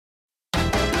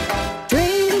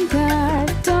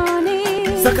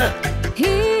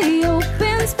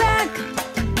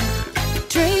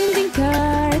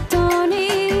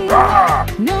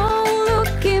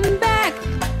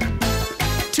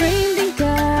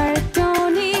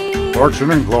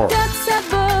Fortune and glory.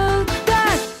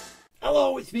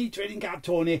 Hello, it's me, Trading Card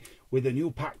Tony, with a new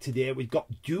pack today. We've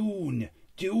got Dune.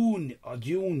 Trading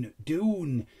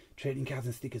cards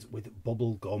and stickers with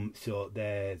bubble gum. So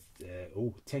there's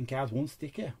 10 cards, 1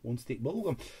 sticker, 1 stick bubble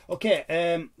gum.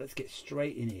 Okay, let's get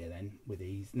straight in here then with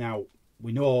these. Now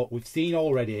we've seen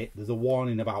already. There's a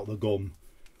warning about the gum.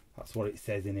 That's what it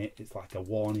says in it. It's like a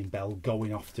warning bell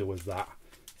going off to us, that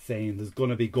saying there's going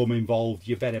to be gum involved.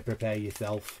 You better prepare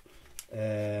yourself.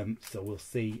 So we'll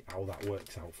see how that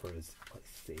works out for us. Let's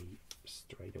see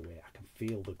straight away. I can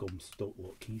feel the gum stuck.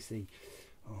 Look, can you see?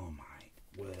 Oh my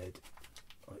word.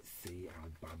 Let's see how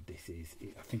bad this is.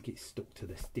 I think it's stuck to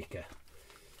the sticker.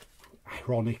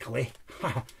 Ironically.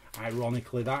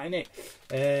 Ironically, that, innit?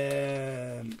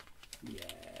 Yeah,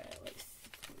 let's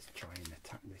try and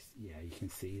attack this. Yeah, you can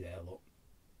see there, look.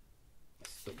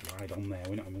 Stuck right on there.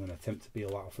 We're not even going to attempt to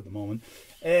peel that off at the moment.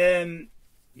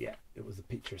 Yeah, it was a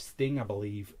picture of Sting, I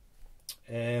believe.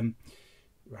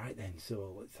 Right then,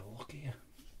 so let's have a look here.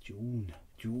 Dune.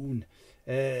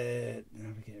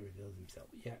 Navigator reveals himself.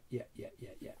 Yeah.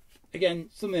 Again,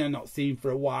 something I've not seen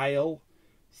for a while,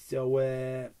 so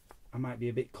I might be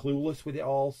a bit clueless with it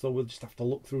all. So we'll just have to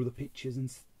look through the pictures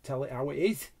and tell it how it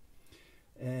is.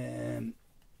 I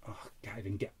can't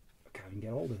even get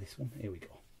hold of this one. Here we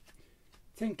go.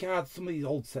 10 cards. Some of these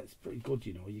old sets pretty good,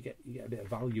 you know. You get a bit of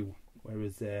value.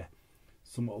 Whereas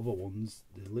some other ones,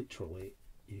 they literally,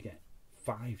 you get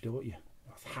 5, don't you?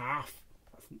 That's half.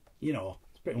 That's, you know,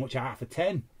 it's pretty much half a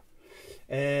 10.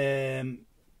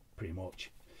 Pretty much.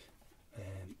 I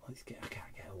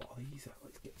can't get a lot of these.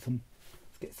 Let's get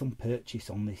some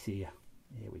purchase on this here.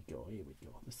 Here we go.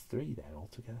 There's 3 there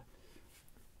altogether.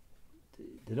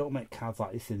 They don't make cards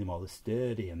like this anymore. They're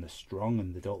sturdy and they're strong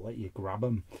and they don't let you grab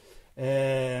them.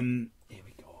 Here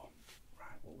we go.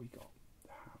 Right, what we got?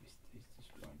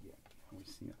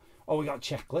 Oh, we got a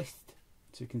checklist,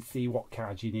 so you can see what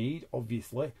cards you need,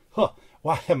 obviously.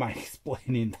 Why am I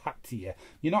explaining that to you?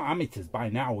 You're not amateurs by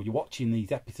now. You're watching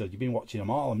these episodes. You've been watching them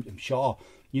all, I'm sure.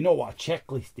 You know what a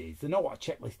checklist is. They know what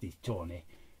a checklist is, Tony.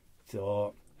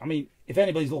 So, I mean, if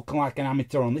anybody's looking like an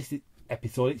amateur on this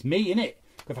episode, it's me, innit?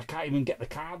 Because I can't even get the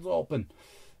cards open.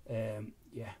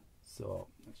 Yeah, so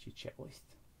that's your checklist.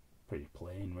 Pretty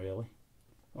plain, really.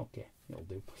 Okay, it'll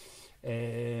do.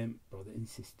 Brother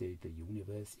insisted the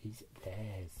universe is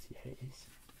theirs. Yeah, it is,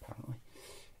 apparently.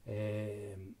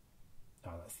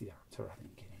 Oh, that's the actor, I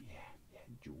think, isn't it? Yeah,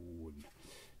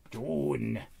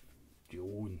 Dune.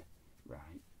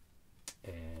 Right.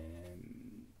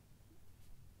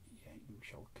 Yeah, you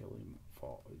shall kill him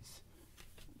for us.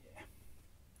 Yeah.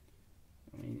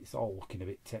 I mean, it's all looking a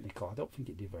bit technical. I don't think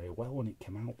it did very well when it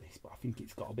came out, this, but I think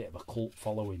it's got a bit of a cult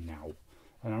following now.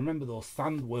 And I remember those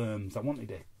sandworms. I wanted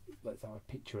to, let's have a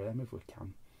picture of them if we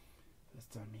can.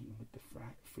 First time meeting with the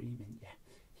Freeman. Yeah.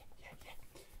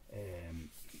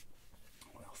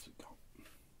 What else we got?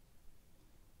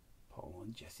 Paul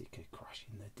and Jessica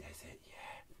crashing the desert.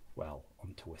 Yeah. Well,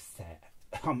 onto a set.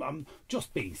 I'm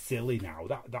just being silly now.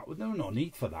 That was no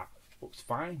need for that. Looks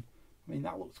fine. I mean,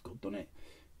 that looks good, doesn't it?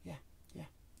 Yeah.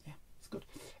 It's good.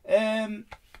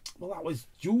 Well, that was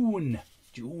Dune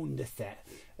the set.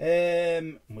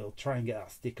 We'll try and get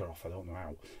that sticker off. I don't know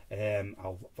how.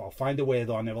 I'll find a way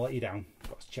though. I'll never let you down.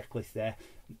 Got a checklist there.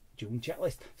 Dune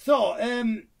checklist. So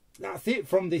that's it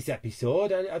from this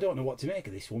episode. I don't know what to make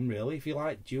of this one, really. If you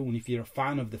like Dune, if you're a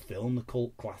fan of the film, the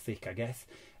cult classic, I guess,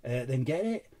 then get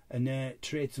it and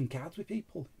trade some cards with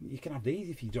people. You can have these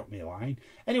if you drop me a line.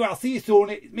 Anyway, I'll see you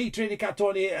soon. It's me, Trading Card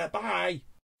Tony. Bye.